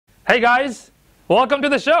Hey guys, welcome to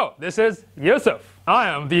the show. This is Yusuf. I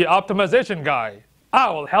am the optimization guy. I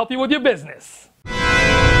will help you with your business.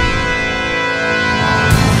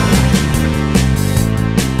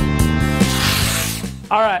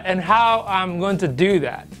 All right, and how I'm going to do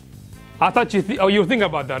that? I thought you were thinking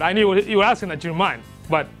about that. I knew you were asking that in your mind,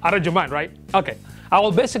 but out of your mind, right? Okay, I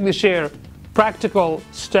will basically share practical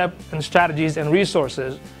steps and strategies and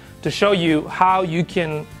resources to show you how you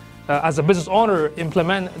can, as a business owner,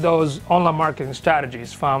 implement those online marketing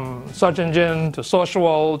strategies from search engine to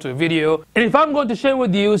social to video. And if I'm going to share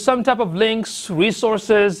with you some type of links,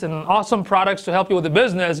 resources, and awesome products to help you with the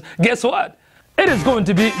business, guess what? It is going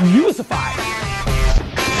to be Yusified.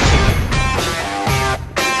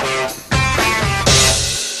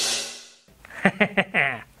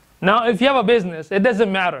 Now, if you have a business, it doesn't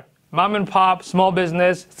matter. Mom and pop, small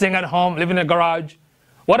business, staying at home, living in a garage,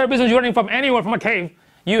 whatever business you're running from anywhere, from a cave,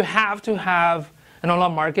 you have to have an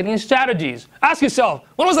online marketing strategies. Ask yourself,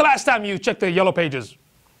 when was the last time you checked the yellow pages?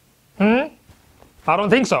 I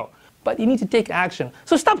don't think so. But you need to take action.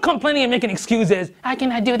 So stop complaining and making excuses. I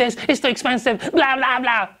cannot do this, it's too expensive, blah, blah,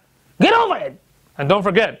 blah. Get over it. And don't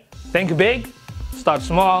forget, think big, start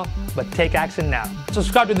small, but take action now.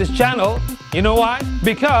 Subscribe to this channel. You know why?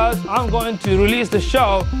 Because I'm going to release the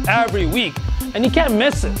show every week. And you can't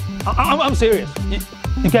miss it. I'm serious.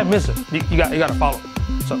 You can't miss it. You got to follow.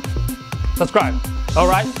 So, subscribe. All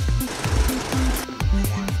right?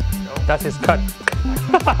 That's his cut.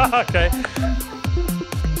 Okay.